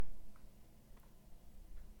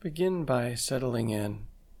Begin by settling in.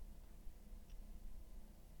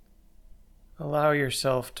 Allow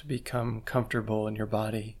yourself to become comfortable in your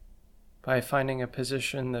body by finding a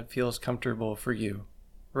position that feels comfortable for you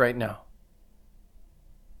right now.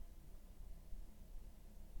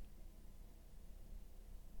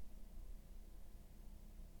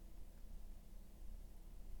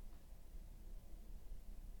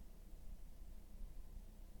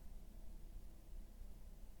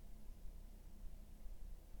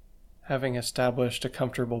 Having established a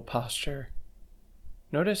comfortable posture,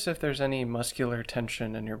 notice if there's any muscular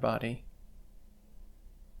tension in your body.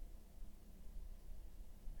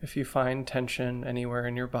 If you find tension anywhere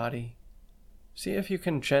in your body, see if you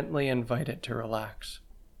can gently invite it to relax.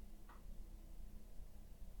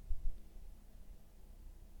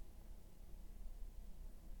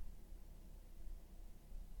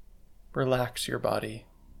 Relax your body.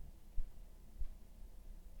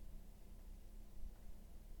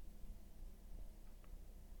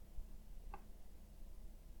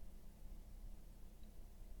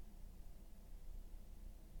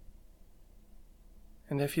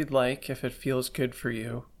 And if you'd like, if it feels good for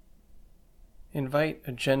you, invite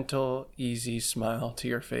a gentle, easy smile to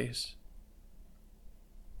your face.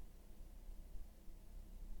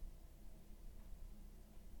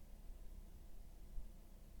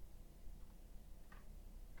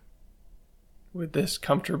 With this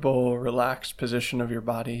comfortable, relaxed position of your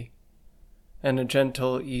body and a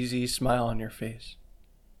gentle, easy smile on your face,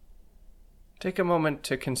 take a moment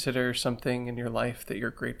to consider something in your life that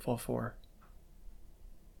you're grateful for.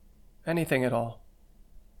 Anything at all.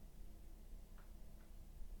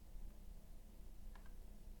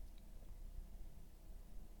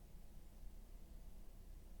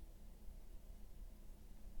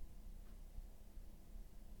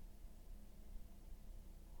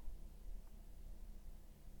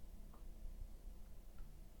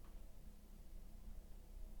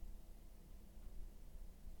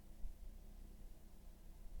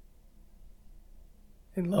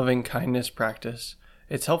 In loving kindness practice,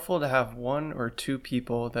 it's helpful to have one or two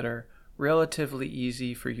people that are relatively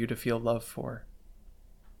easy for you to feel love for.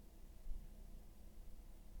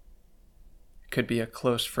 It could be a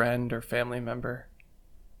close friend or family member.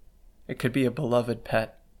 It could be a beloved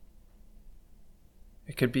pet.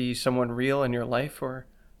 It could be someone real in your life or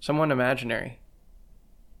someone imaginary.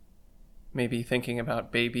 Maybe thinking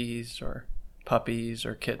about babies or puppies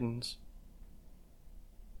or kittens.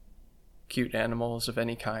 Cute animals of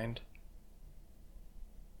any kind.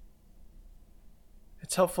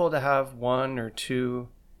 It's helpful to have one or two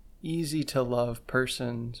easy-to-love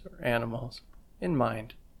persons or animals in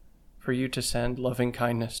mind for you to send loving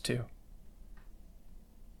kindness to.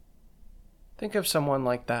 Think of someone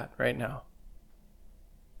like that right now.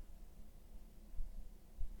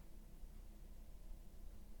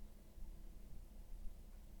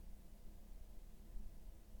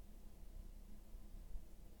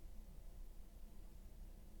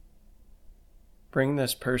 Bring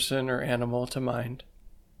this person or animal to mind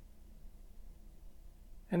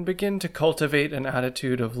and begin to cultivate an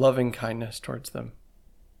attitude of loving kindness towards them.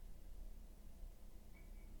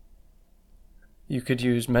 You could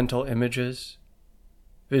use mental images,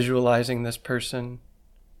 visualizing this person,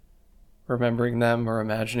 remembering them or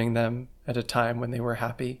imagining them at a time when they were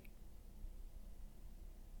happy.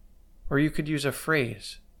 Or you could use a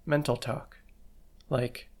phrase, mental talk,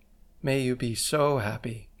 like, "May you be so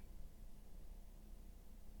happy."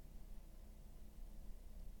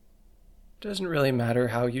 Doesn't really matter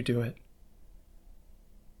how you do it.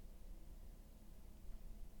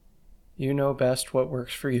 You know best what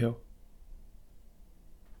works for you.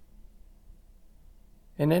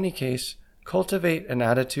 In any case, cultivate an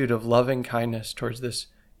attitude of loving kindness towards this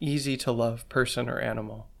easy-to-love person or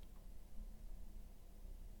animal.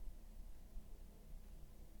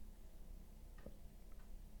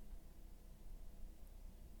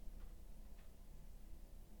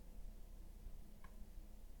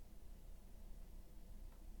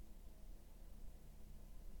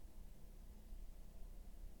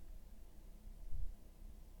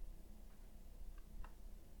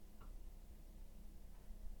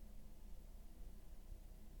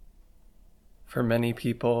 For many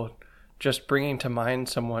people, just bringing to mind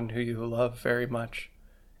someone who you love very much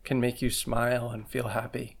can make you smile and feel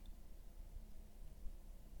happy.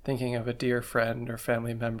 Thinking of a dear friend or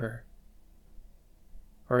family member,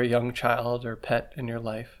 or a young child or pet in your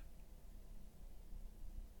life.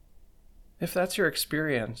 If that's your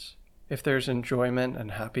experience, if there's enjoyment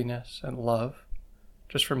and happiness and love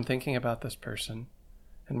just from thinking about this person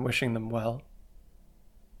and wishing them well,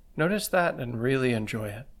 notice that and really enjoy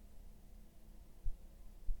it.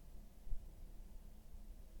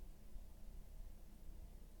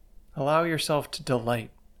 allow yourself to delight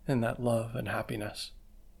in that love and happiness.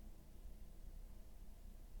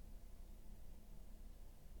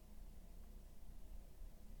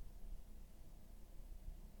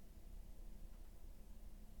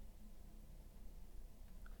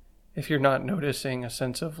 If you're not noticing a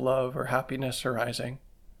sense of love or happiness arising,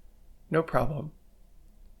 no problem.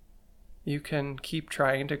 You can keep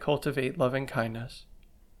trying to cultivate loving kindness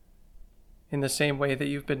in the same way that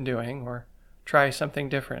you've been doing, or try something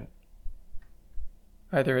different.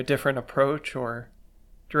 Either a different approach or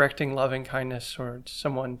directing loving kindness towards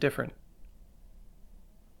someone different.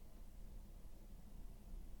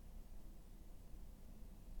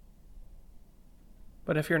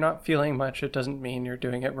 But if you're not feeling much, it doesn't mean you're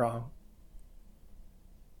doing it wrong.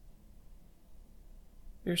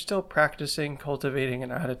 You're still practicing cultivating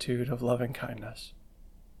an attitude of loving kindness.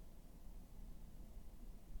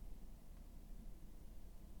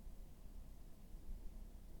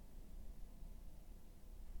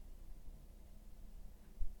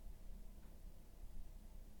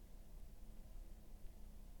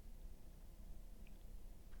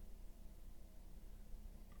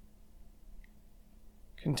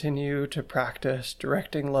 Continue to practice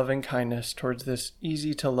directing loving kindness towards this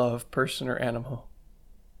easy-to-love person or animal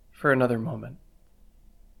for another moment.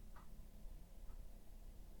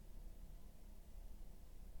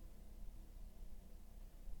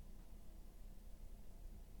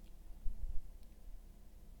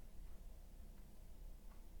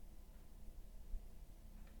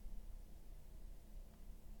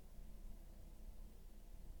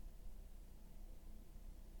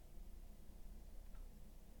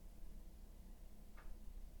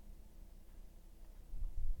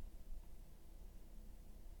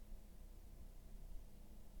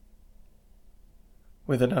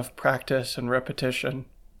 With enough practice and repetition,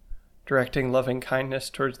 directing loving kindness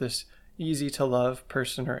towards this easy-to-love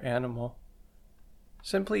person or animal,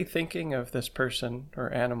 simply thinking of this person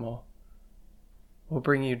or animal will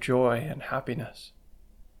bring you joy and happiness.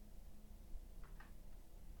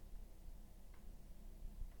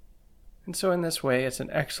 And so in this way, it's an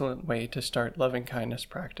excellent way to start loving kindness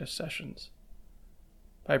practice sessions,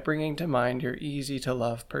 by bringing to mind your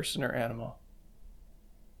easy-to-love person or animal.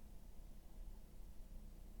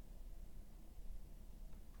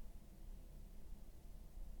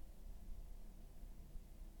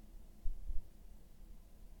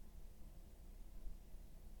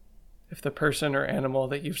 If the person or animal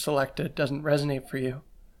that you've selected doesn't resonate for you,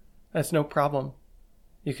 that's no problem.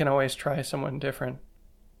 You can always try someone different.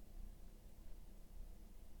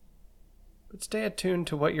 But stay attuned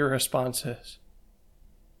to what your response is.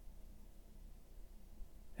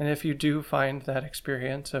 And if you do find that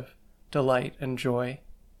experience of delight and joy,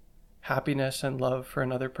 happiness and love for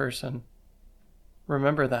another person,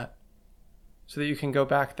 remember that, so that you can go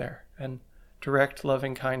back there and direct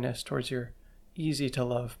loving kindness towards your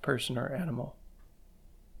easy-to-love person or animal.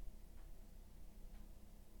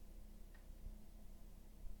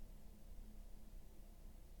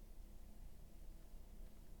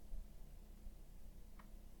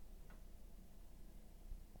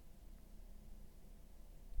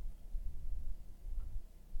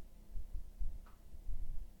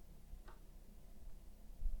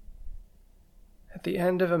 At the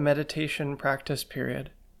end of a meditation practice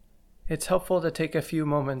period, it's helpful to take a few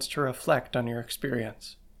moments to reflect on your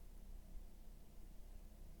experience.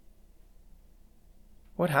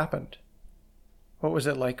 What happened? What was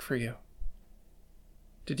it like for you?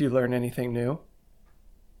 Did you learn anything new?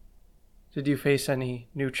 Did you face any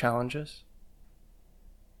new challenges?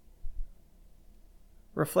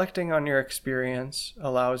 Reflecting on your experience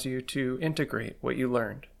allows you to integrate what you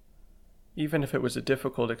learned, even if it was a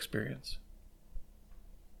difficult experience.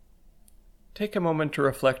 Take a moment to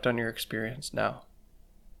reflect on your experience now.